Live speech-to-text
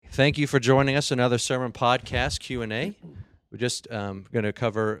Thank you for joining us. Another sermon podcast Q&A. We're just going to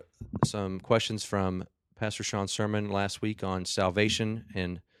cover some questions from Pastor Shaun's sermon last week on salvation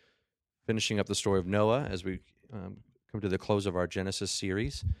and finishing up the story of Noah as we come to the close of our Genesis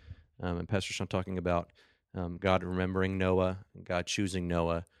series. And Pastor Shaun talking about God remembering Noah, God choosing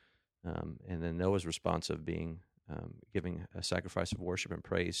Noah, and then Noah's response of being giving a sacrifice of worship and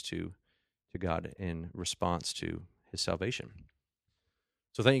praise to God in response to his salvation.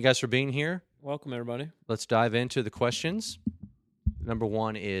 So thank you guys for being here. Welcome, everybody. Let's dive into the questions. Number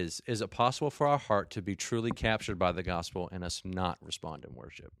one is it possible for our heart to be truly captured by the gospel and us not respond in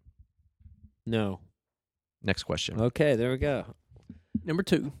worship? No. Next question. Okay, there we go. Number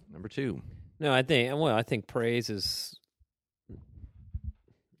two. No, I think praise is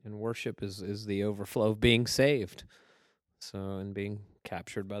and worship is the overflow of being saved, and being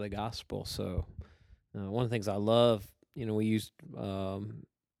captured by the gospel. So one of the things I love, we used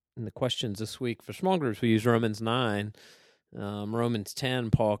in the questions this week for small groups, we used Romans 9. Romans 10,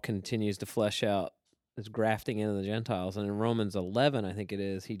 Paul continues to flesh out this grafting into the Gentiles. And in Romans 11, I think it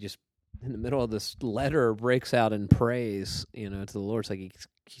is, he just, in the middle of this letter, breaks out in praise, to the Lord. It's like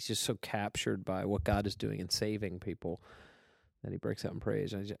he's just so captured by what God is doing in saving people that he breaks out in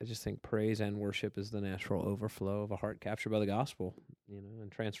praise. I just think praise and worship is the natural overflow of a heart captured by the gospel, and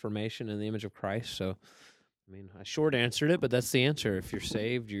transformation in the image of Christ. So, I short answered it, but that's the answer. If you're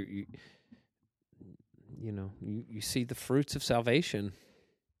saved, you see the fruits of salvation.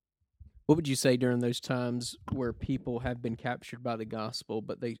 What would you say during those times where people have been captured by the gospel,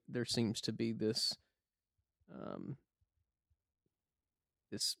 but there seems to be this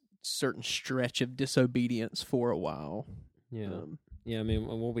this certain stretch of disobedience for a while? Yeah.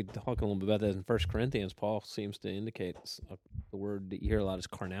 We'll be talking a little bit about that in 1 Corinthians. Paul seems to indicate the word that you hear a lot is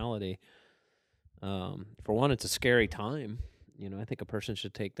carnality. For one, it's a scary time. I think a person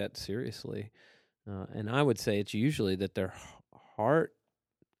should take that seriously. And I would say it's usually that their heart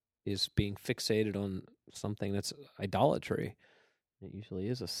is being fixated on something that's idolatry. It usually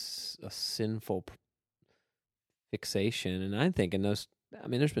is a sinful fixation. And I think in those,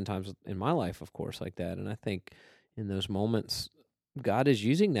 there's been times in my life, of course, like that. And I think in those moments, God is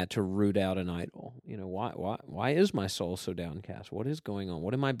using that to root out an idol. Why is my soul so downcast? What is going on?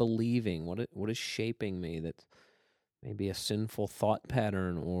 What am I believing? What is shaping me? That maybe a sinful thought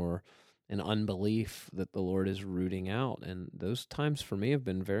pattern or an unbelief that the Lord is rooting out. And those times for me have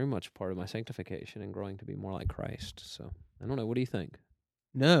been very much part of my sanctification and growing to be more like Christ. So I don't know. What do you think?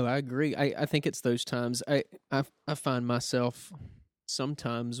 No, I agree. I think it's those times. I find myself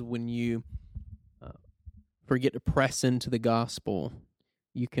sometimes when you forget to press into the gospel,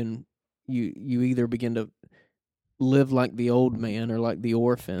 you either begin to live like the old man or like the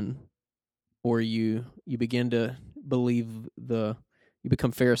orphan, or you begin to believe you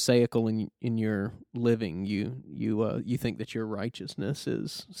become pharisaical in your living. You think that your righteousness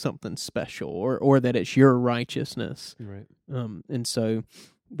is something special, or that it's your righteousness. Right. And so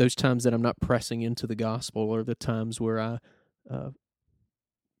those times that I'm not pressing into the gospel are the times where I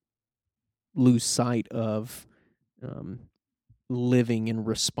lose sight of living in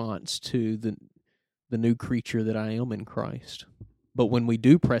response to the new creature that I am in Christ. But when we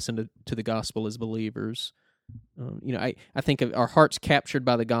do press into the gospel as believers, I think of our hearts captured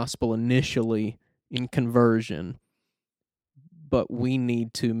by the gospel initially in conversion, but we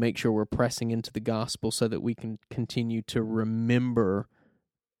need to make sure we're pressing into the gospel so that we can continue to remember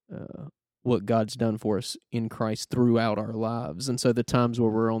what God's done for us in Christ throughout our lives. And so the times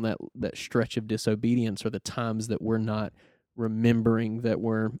where we're on that stretch of disobedience are the times that we're not remembering that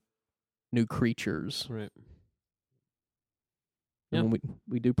we're new creatures. Right. And when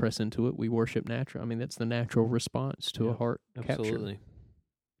we do press into it, we worship natural. That's the natural response to a heart capture.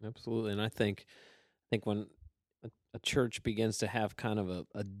 Absolutely. And I think when a church begins to have kind of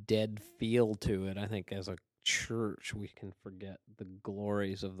a dead feel to it, I think as a church we can forget the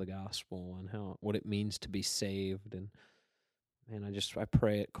glories of the gospel and what it means to be saved. And I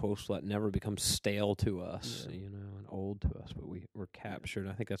pray at Coastal that never becomes stale to us, and old to us, but we're captured.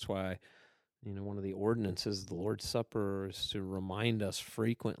 I think that's why one of the ordinances of the Lord's Supper is to remind us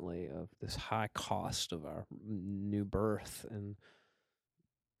frequently of this high cost of our new birth, and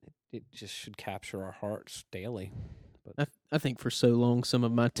it just should capture our hearts daily. But I think for so long, some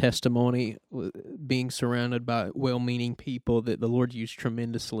of my testimony, being surrounded by well-meaning people, that the Lord used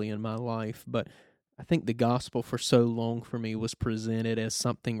tremendously in my life, but I think the gospel for so long for me was presented as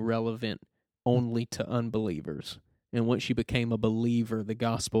something relevant only to unbelievers. And once you became a believer, the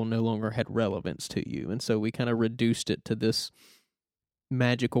gospel no longer had relevance to you. And so we kind of reduced it to this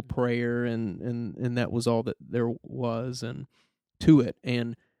magical prayer, and that was all that there was and to it.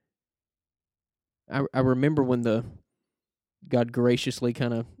 And I remember when God graciously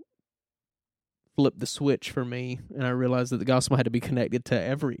kind of flipped the switch for me, and I realized that the gospel had to be connected to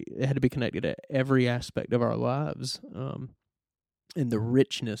every aspect of our lives, and the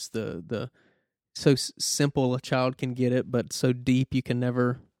richness, the so simple a child can get it, but so deep you can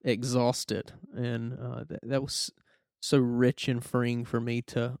never exhaust it, and that was so rich and freeing for me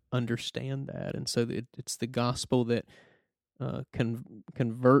to understand that. And so it's the gospel that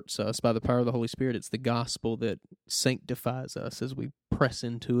converts us by the power of the Holy Spirit. It's the gospel that sanctifies us as we press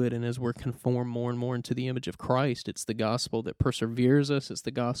into it and as we're conformed more and more into the image of Christ. It's the gospel that perseveres us. It's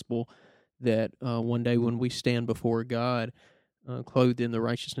the gospel that one day when we stand before God, clothed in the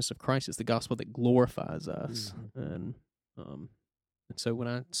righteousness of Christ, it's the gospel that glorifies us. And so when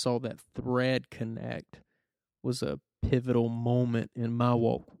I saw that thread connect, was a pivotal moment in my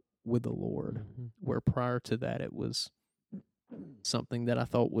walk with the Lord, where prior to that it was something that I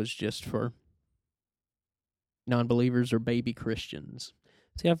thought was just for non-believers or baby Christians.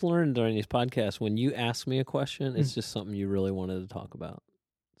 See, I've learned during these podcasts, when you ask me a question, it's just something you really wanted to talk about.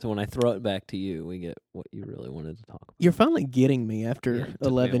 So when I throw it back to you, we get what you really wanted to talk about. You're finally getting me after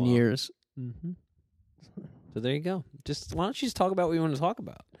 11 years. Mm-hmm. So there you go. Why don't you just talk about what you want to talk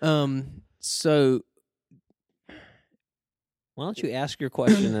about? So why don't you ask your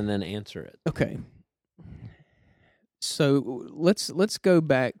question and then answer it? Okay. So let's go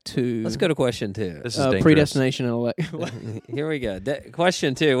back to... Let's go to question 2. This is dangerous. Predestination and election. Here we go.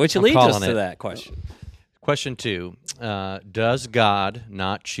 Question 2, which leads us to that question. Question 2, does God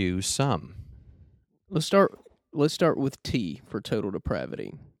not choose some? Let's start with T for total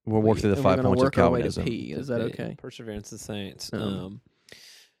depravity. We'll work through the 5 points of Calvinism. We're going to work our way to P. Is that okay? Perseverance of the saints.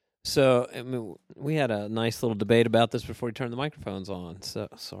 So I mean, we had a nice little debate about this before we turned the microphones on. So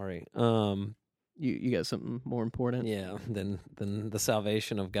sorry. You got something more important? Yeah, than the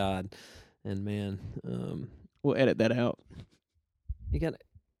salvation of God and man. We'll edit that out. You got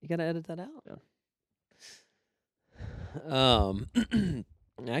to edit that out. Yeah.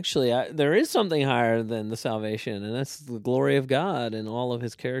 Actually, there is something higher than the salvation, and that's the glory of God and all of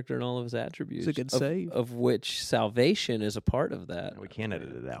His character and all of His attributes. It's a good save. Of which salvation is a part of that. We can't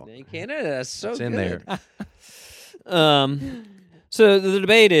edit it out. You can't edit it. That's so it's good. in there. So the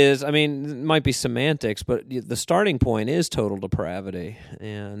debate is, I mean, it might be semantics, but the starting point is total depravity.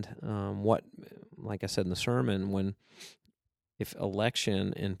 And like I said in the sermon, if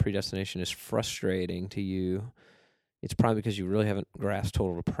election and predestination is frustrating to you, it's probably because you really haven't grasped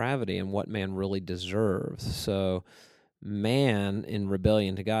total depravity and what man really deserves. So man, in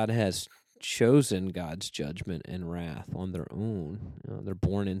rebellion to God, has chosen God's judgment and wrath on their own. They're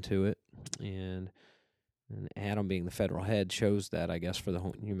born into it, and Adam, being the federal head, chose that, I guess, for the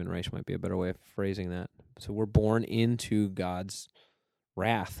whole human race might be a better way of phrasing that. So we're born into God's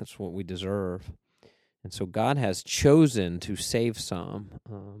wrath. That's what we deserve. And so God has chosen to save some.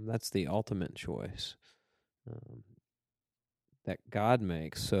 That's the ultimate choice that God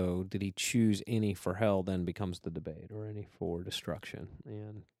makes. So did He choose any for hell, then becomes the debate, or any for destruction.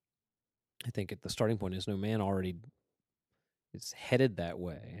 And I think the starting point is no man already is headed that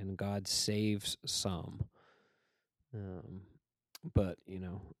way, and God saves some. But,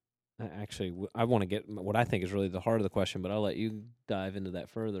 actually, I want to get what I think is really the heart of the question, but I'll let you dive into that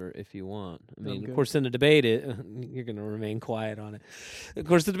further if you want. I mean, of course, in the debate, you're going to remain quiet on it. Of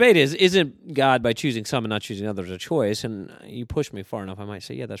course, the debate isn't God by choosing some and not choosing others a choice? And you push me far enough, I might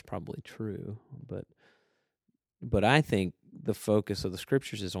say, yeah, that's probably true. But I think the focus of the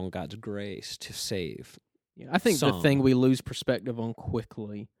Scriptures is on God's grace to save. Yeah, I think the thing we lose perspective on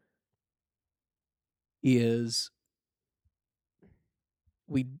quickly is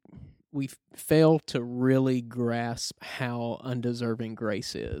we fail to really grasp how undeserving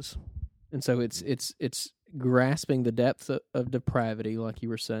grace is. And so it's grasping the depth of depravity, like you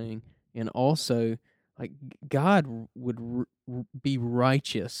were saying, and also like God would be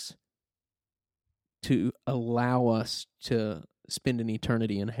righteous to allow us to spend an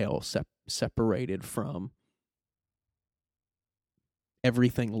eternity in hell separated from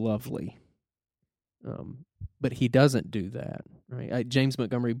everything lovely. But He doesn't do that, right? James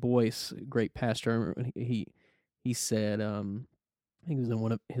Montgomery Boyce, great pastor, he said, I think it was in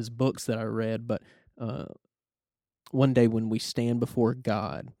one of his books that I read, but one day when we stand before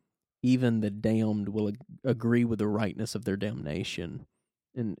God, even the damned will agree with the rightness of their damnation.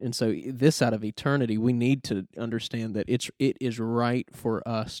 And so this side of eternity, we need to understand that it is right for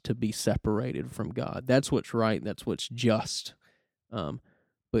us to be separated from God. That's what's right. That's what's just.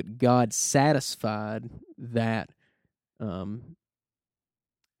 But God satisfied that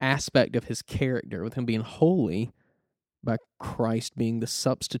aspect of His character with Him being holy by Christ being the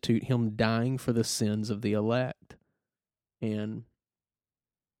substitute, him dying for the sins of the elect. And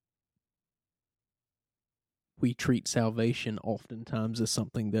we treat salvation oftentimes as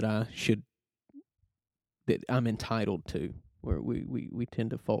something that I'm entitled to, where we tend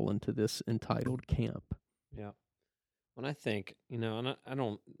to fall into this entitled camp. Yeah. When I think, and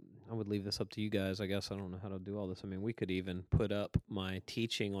I would leave this up to you guys. I guess I don't know how to do all this. I mean, we could even put up my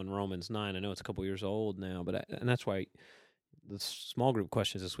teaching on Romans 9. I know it's a couple years old now, and that's why the small group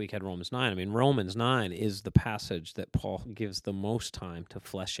questions this week had Romans 9. I mean, Romans 9 is the passage that Paul gives the most time to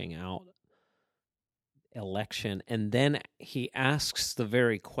fleshing out election, and then he asks the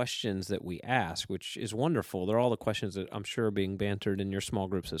very questions that we ask, which is wonderful. They're all the questions that I'm sure are being bantered in your small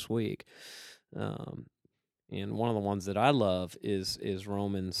groups this week. And one of the ones that I love is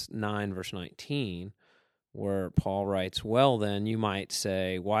Romans 9, verse 19, where Paul writes, "Well, then, you might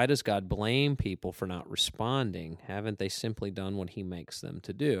say, why does God blame people for not responding? Haven't they simply done what he makes them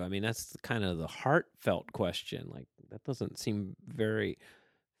to do?" I mean, that's kind of the heartfelt question. Like, that doesn't seem very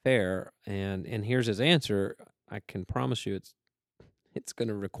fair. And here's his answer. I can promise you it's going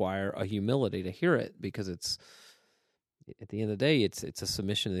to require a humility to hear it, because it's, at the end of the day, it's a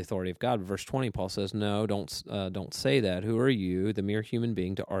submission to the authority of God. Verse 20, Paul says, "No, don't say that. Who are you, the mere human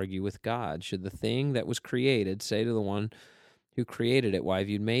being, to argue with God? Should the thing that was created say to the one who created it, why have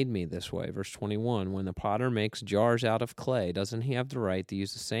you made me this way?" Verse 21, "When the potter makes jars out of clay, doesn't he have the right to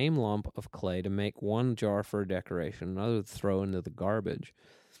use the same lump of clay to make one jar for a decoration, another to throw into the garbage?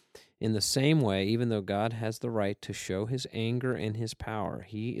 In the same way, even though God has the right to show his anger and his power,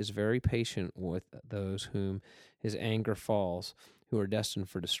 he is very patient with those whom his anger falls, who are destined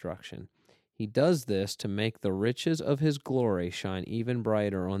for destruction. He does this to make the riches of his glory shine even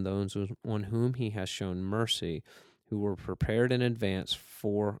brighter on those on whom he has shown mercy, who were prepared in advance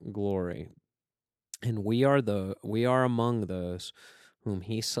for glory. And we are among those whom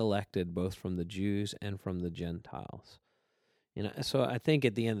he selected, both from the Jews and from the Gentiles." So I think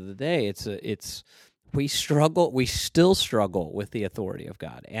at the end of the day, we still struggle with the authority of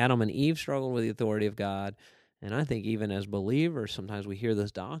God. Adam and Eve struggled with the authority of God, and I think even as believers, sometimes we hear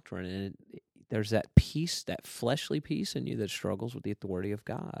this doctrine, and there's that peace, that fleshly peace in you that struggles with the authority of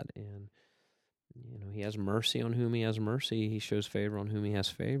God. And he has mercy on whom he has mercy. He shows favor on whom he has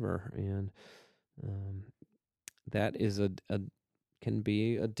favor, and that is can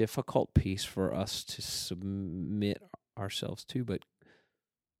be a difficult piece for us to submit ourselves to, but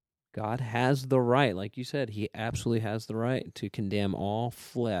God has the right, like you said, he absolutely has the right to condemn all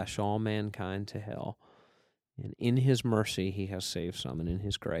flesh, all mankind to hell. And in his mercy, he has saved some, and in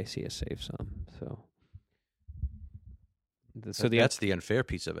his grace, he has saved some. So that's the unfair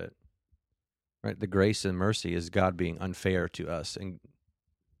piece of it, right? The grace and mercy is God being unfair to us and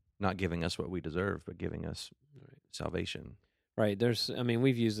not giving us what we deserve, but giving us salvation. Right.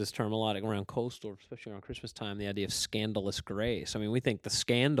 We've used this term a lot around Coastal, especially around Christmas time, the idea of scandalous grace. I mean, we think the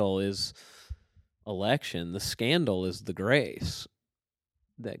scandal is election. The scandal is the grace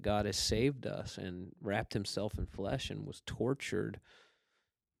that God has saved us and wrapped himself in flesh and was tortured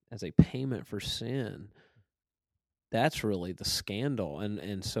as a payment for sin. That's really the scandal.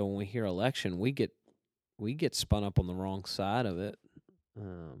 And so when we hear election, we get spun up on the wrong side of it.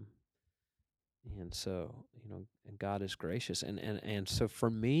 And so, and God is gracious. And so for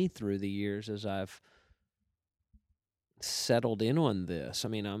me, through the years, as I've settled in on this, I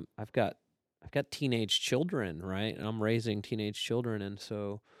mean, I've got teenage children, right? And I'm raising teenage children. And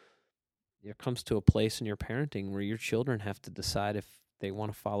so there comes to a place in your parenting where your children have to decide if they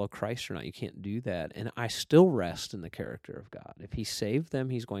want to follow Christ or not. You can't do that. And I still rest in the character of God. If he saved them,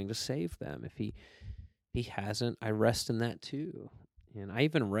 he's going to save them. If he hasn't, I rest in that too. And I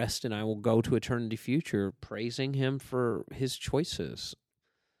even rest, and I will go to eternity future praising him for his choices.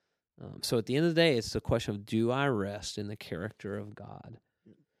 So at the end of the day, it's the question of, do I rest in the character of God?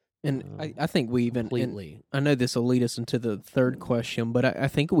 And I think we even, completely. I know this will lead us into the third question, but I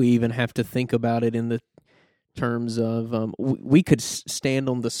think we even have to think about it in the terms of, we could stand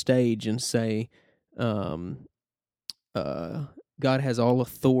on the stage and say, God has all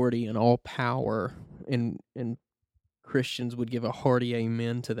authority and all power, and Christians would give a hearty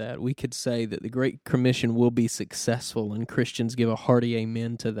amen to that. We could say that the Great Commission will be successful, and Christians give a hearty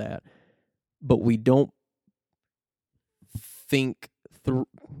amen to that. But we don't think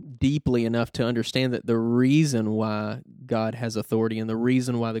deeply enough to understand that the reason why God has authority and the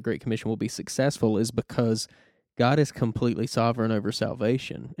reason why the Great Commission will be successful is because God is completely sovereign over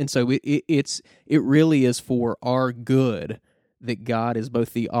salvation. And so it really is for our good that God is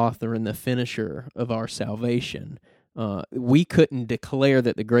both the author and the finisher of our salvation. We couldn't declare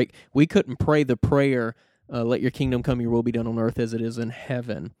that we couldn't pray the prayer, let your kingdom come, your will be done on earth as it is in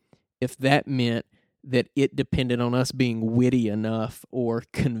heaven, if that meant that it depended on us being witty enough or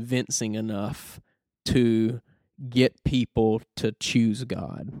convincing enough to get people to choose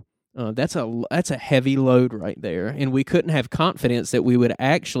God. That's a heavy load right there, and we couldn't have confidence that we would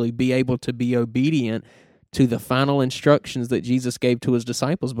actually be able to be obedient to the final instructions that Jesus gave to his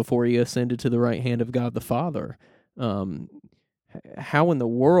disciples before he ascended to the right hand of God the Father. How in the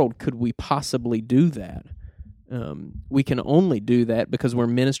world could we possibly do that? We can only do that because we're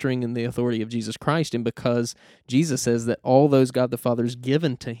ministering in the authority of Jesus Christ, and because Jesus says that all those God the Father's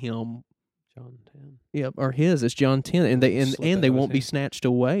given to him, John 10. Yep, are his. It's John 10, and they won't be snatched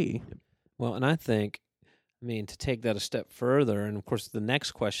away. Well, and I think, to take that a step further, and of course the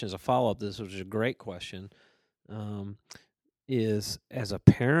next question is a follow-up to this, which is a great question, is as a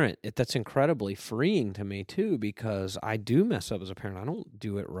parent, that's incredibly freeing to me too, because I do mess up as a parent. I don't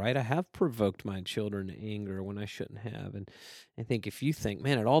do it right. I have provoked my children to anger when I shouldn't have. And I think if you think,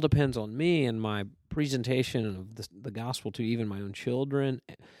 man, it all depends on me and my presentation of the gospel to even my own children,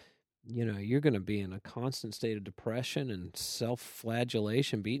 you're going to be in a constant state of depression and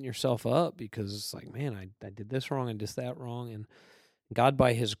self-flagellation, beating yourself up because it's like, man, I did this wrong and did that wrong. And God,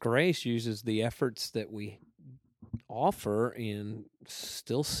 by his grace, uses the efforts that we offer and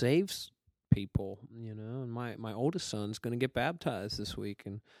still saves people, and my oldest son's going to get baptized this week,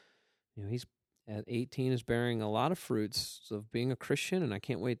 and he's at 18 is bearing a lot of fruits of being a Christian, and I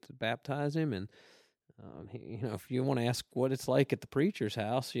can't wait to baptize him. And if you want to ask what it's like at the preacher's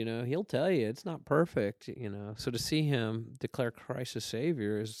house, he'll tell you it's not perfect, so to see him declare Christ as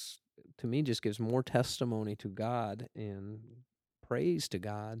Savior is, to me, just gives more testimony to God and praise to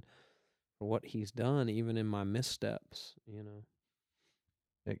God for what he's done, even in my missteps,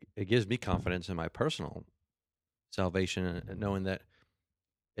 It gives me confidence in my personal salvation, knowing that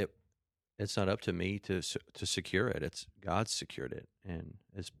it's not up to me to secure it. It's God's secured it and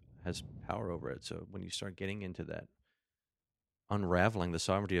has power over it. So when you start getting into that, unraveling the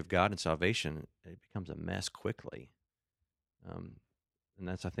sovereignty of God and salvation, it becomes a mess quickly. And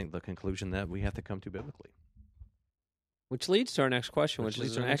that's, I think, the conclusion that we have to come to biblically. Which leads to our next question, which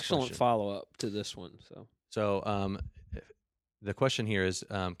is an excellent follow-up to this one. So the question here is,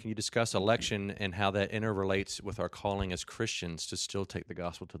 can you discuss election and how that interrelates with our calling as Christians to still take the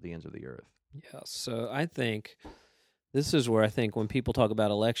gospel to the ends of the earth? Yeah, so I think this is where I think when people talk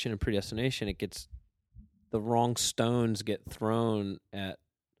about election and predestination, it gets the wrong stones get thrown at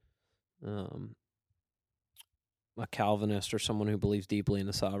a Calvinist or someone who believes deeply in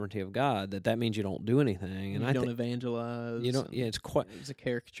the sovereignty of God, that means you don't do anything, and you don't evangelize. You don't. Yeah, it's a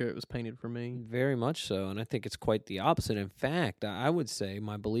caricature. It was painted for me, very much so, and I think it's quite the opposite. In fact, I would say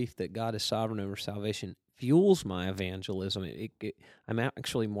my belief that God is sovereign over salvation fuels my evangelism. I'm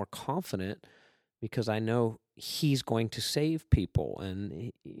actually more confident because I know He's going to save people,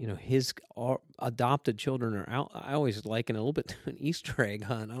 and His adopted children are out. I always liken it a little bit to an Easter egg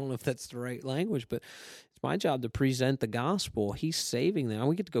hunt. I don't know if that's the right language, but it's my job to present the gospel. He's saving them.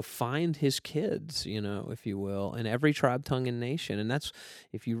 We get to go find His kids, if you will, in every tribe, tongue, and nation. And that's,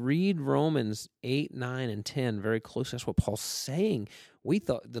 if you read Romans 8, 9, and 10 very close, that's what Paul's saying. We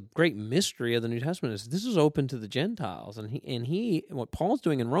thought the great mystery of the New Testament is this is open to the Gentiles, and what Paul's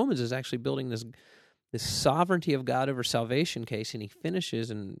doing in Romans is actually building this sovereignty of God over salvation case, and he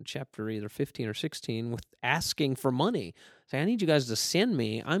finishes in chapter either 15 or 16 with asking for money. Say, I need you guys to send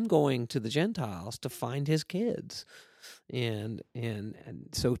me. I'm going to the Gentiles to find His kids. And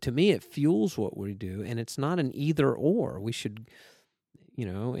so to me, it fuels what we do, and it's not an either or. We should,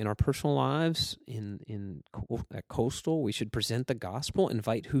 in our personal lives, at Coastal, we should present the gospel,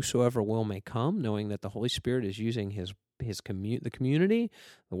 invite whosoever will may come, knowing that the Holy Spirit is using the community,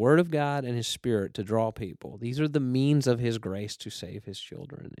 the Word of God, and His Spirit to draw people. These are the means of His grace to save His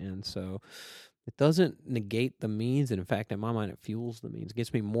children. And so it doesn't negate the means, and in fact, in my mind, it fuels the means. It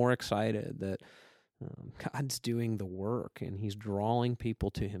gets me more excited that God's doing the work, and He's drawing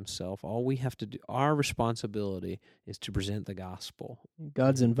people to Himself. All we have to do, our responsibility, is to present the gospel.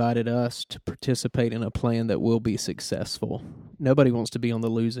 God's invited us to participate in a plan that will be successful. Nobody wants to be on the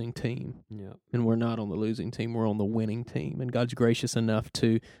losing team, and we're not on the losing team. We're on the winning team, and God's gracious enough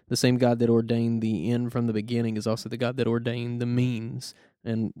to, the same God that ordained the end from the beginning is also the God that ordained the means.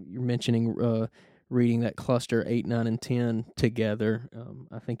 And you're mentioning reading that cluster 8, 9, and 10 together,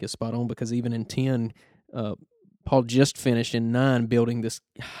 I think is spot on, because even in 10, Paul just finished in 9 building this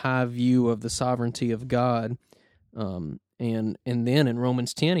high view of the sovereignty of God. And then in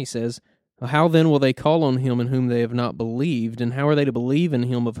Romans 10 he says, how then will they call on Him in whom they have not believed? And how are they to believe in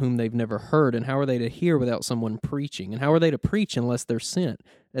Him of whom they've never heard? And how are they to hear without someone preaching? And how are they to preach unless they're sent?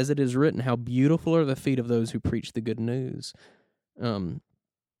 as it is written, how beautiful are the feet of those who preach the good news.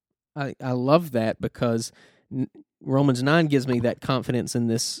 I love that because Romans 9 gives me that confidence in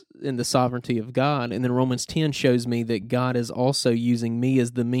the sovereignty of God, and then Romans 10 shows me that God is also using me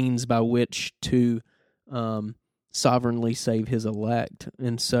as the means by which to sovereignly save His elect.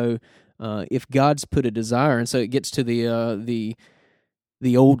 And so, if God's put a desire, and so it gets to the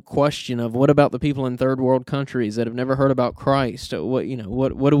old question of what about the people in third world countries that have never heard about Christ?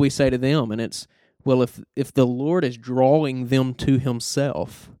 What do we say to them? And it's, well, if the Lord is drawing them to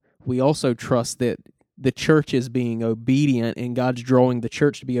Himself, we also trust that the church is being obedient, and God's drawing the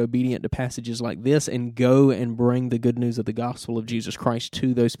church to be obedient to passages like this and go and bring the good news of the gospel of Jesus Christ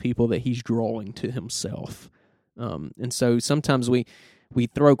to those people that He's drawing to Himself. And so sometimes we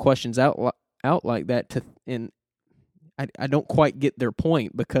throw questions out like that, and I don't quite get their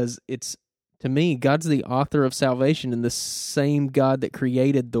point, because it's, to me, God's the author of salvation, and the same God that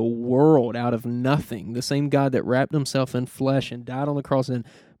created the world out of nothing, the same God that wrapped Himself in flesh and died on the cross and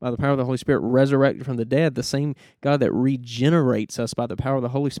by the power of the Holy Spirit resurrected from the dead, the same God that regenerates us by the power of the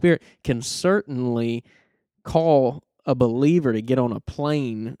Holy Spirit can certainly call a believer to get on a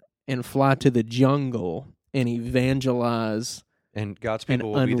plane and fly to the jungle and evangelize. And God's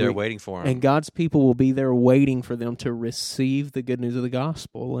people will be there waiting for them. And God's people will be there waiting for them to receive the good news of the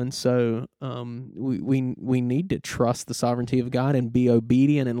gospel. And so we need to trust the sovereignty of God and be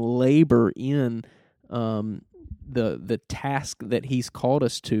obedient and labor in the task that He's called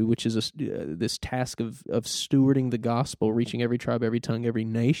us to, which is this task of stewarding the gospel, reaching every tribe, every tongue, every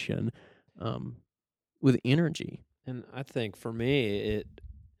nation, with energy. And I think for me,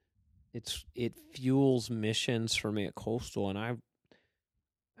 it fuels missions for me at Coastal, and I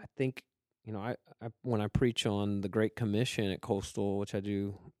think, I when I preach on the Great Commission at Coastal, which I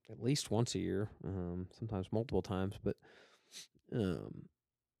do at least once a year, sometimes multiple times, but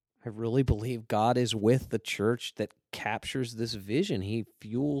I really believe God is with the church that captures this vision. He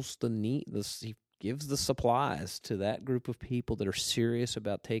fuels the need. He gives the supplies to that group of people that are serious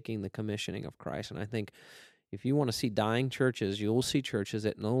about taking the commissioning of Christ. And I think if you want to see dying churches, you'll see churches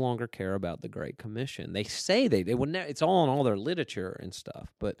that no longer care about the Great Commission. They say they would. It's all in all their literature and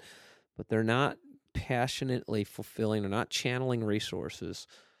stuff, but they're not passionately fulfilling. They're not channeling resources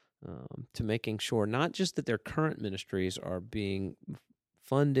to making sure not just that their current ministries are being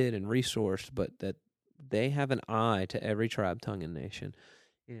funded and resourced, but that they have an eye to every tribe, tongue, and nation.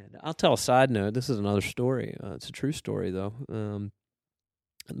 And I'll tell a side note. This is another story. It's a true story, though.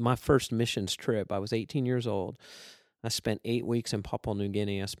 My first missions trip, I was 18 years old. I spent 8 weeks in Papua New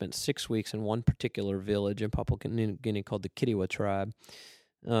Guinea. I spent 6 weeks in one particular village in Papua New Guinea called the Kitiwa tribe.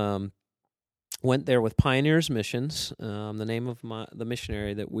 Went there with Pioneers Missions. The name of the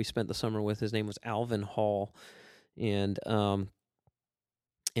missionary that we spent the summer with, his name was Alvin Hall.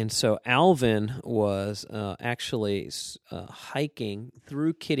 And so Alvin was actually hiking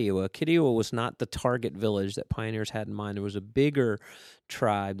through Kitiwa. Kitiwa was not the target village that Pioneers had in mind. There was a bigger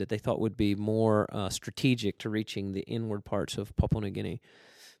tribe that they thought would be more strategic to reaching the inward parts of Papua New Guinea.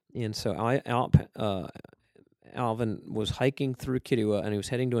 And so Alvin was hiking through Kitiwa, and he was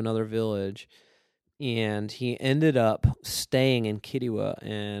heading to another village, and he ended up staying in Kitiwa.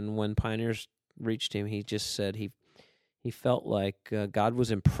 And when Pioneers reached him, he just said he felt like God was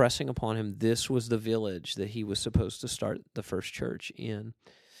impressing upon him this was the village that he was supposed to start the first church in.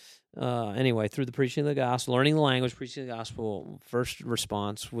 Anyway, through the preaching of the gospel, learning the language, preaching the gospel, first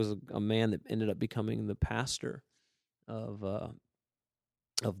response was a man that ended up becoming the pastor of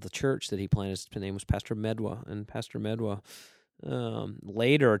the church that he planted. His name was Pastor Medwa, and Pastor Medwa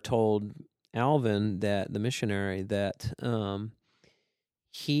later told Alvin, that the missionary, that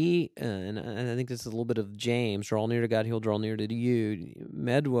he, and I think this is a little bit of James, draw near to God, He'll draw near to you.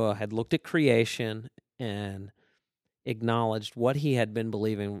 Medwa had looked at creation and acknowledged what he had been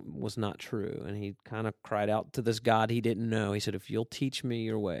believing was not true, and he kind of cried out to this God he didn't know. He said, if you'll teach me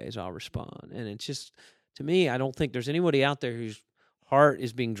your ways, I'll respond. And it's just, to me, I don't think there's anybody out there whose heart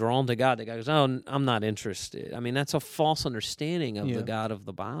is being drawn to God. The guy goes, oh, I'm not interested. I mean, that's a false understanding of the God of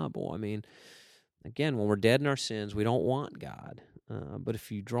the Bible. I mean, again, when we're dead in our sins, we don't want God. But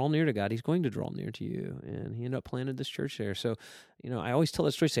if you draw near to God, He's going to draw near to you. And he ended up planting this church there. So, I always tell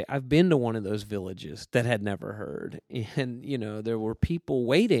that story, say, I've been to one of those villages that had never heard. And, there were people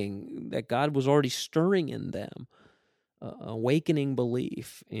waiting that God was already stirring in them, awakening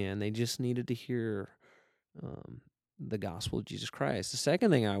belief. And they just needed to hear the gospel of Jesus Christ. The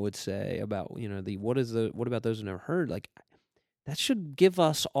second thing I would say about, what about those who never heard? Like, that should give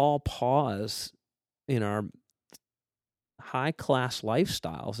us all pause in our high-class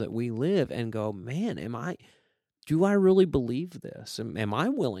lifestyles that we live and go, man, am I do I really believe this? Am I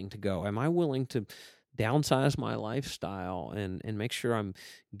willing to go? Am I willing to downsize my lifestyle and make sure I'm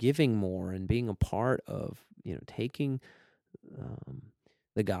giving more and being a part of, taking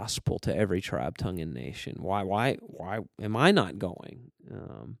the gospel to every tribe, tongue, and nation? Why am I not going?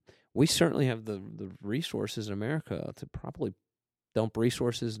 We certainly have the resources in America to probably dump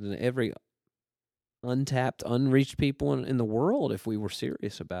resources into every untapped, unreached people in the world if we were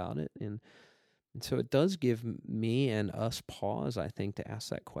serious about it. And so it does give me and us pause, I think, to ask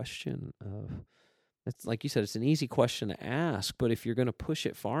that question of, it's like you said, it's an easy question to ask, but if you're going to push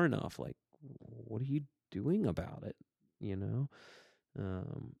it far enough, like, what are you doing about it?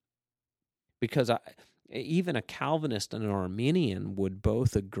 Because even a Calvinist and an Arminian would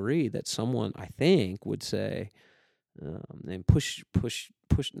both agree that someone, I think, would say, and push,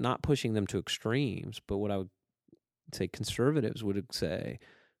 not pushing them to extremes, but what I would say conservatives would say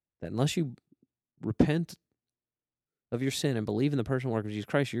that unless you repent of your sin and believe in the person and work of Jesus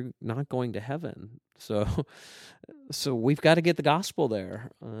Christ, you're not going to heaven. So we've got to get the gospel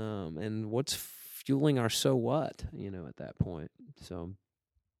there. And what's fueling our so what, at that point. So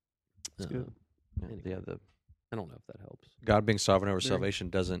that's good. Anyway, I don't know if that helps. God being sovereign over salvation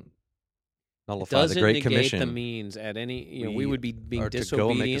doesn't nullify the Great Commission. The means at any. We would be being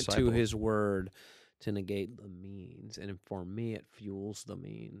disobedient to His word to negate the means. And for me, it fuels the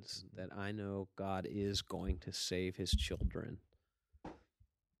means that I know God is going to save His children.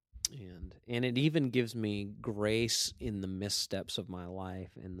 And it even gives me grace in the missteps of my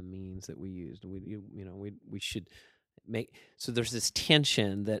life and the means that we used. We should make, so there's this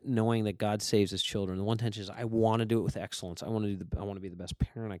tension that knowing that God saves His children. The one tension is I want to do it with excellence. I want to be the best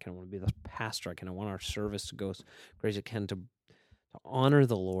parent I can. I want to be the best pastor I can. I want our service to go as great as it can to honor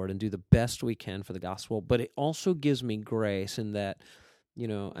the Lord and do the best we can for the gospel. But it also gives me grace in that,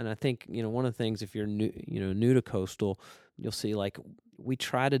 and I think, one of the things, if you're new to Coastal, you'll see, like, we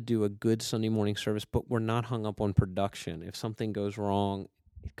try to do a good Sunday morning service, but we're not hung up on production. If something goes wrong,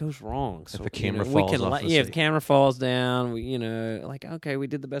 it goes wrong. So if the camera falls off, if the camera falls down, okay, we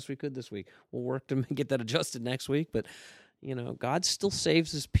did the best we could this week. We'll work to get that adjusted next week. But God still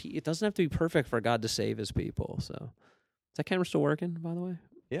saves His people. It doesn't have to be perfect for God to save His people. So, is that camera still working, by the way?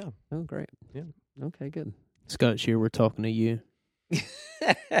 Yeah. Oh, great. Yeah. Okay, good. Scott's here. We're talking to you.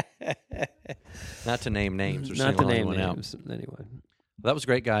 Not to name names or not to name anyone names. Out. Anyway, well, that was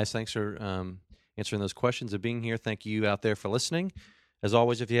great, guys. Thanks for answering those questions and being here. Thank you out there for listening. As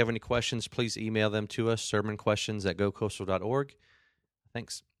always, if you have any questions, please email them to us, sermonquestions@gocoastal.org.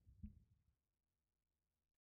 Thanks.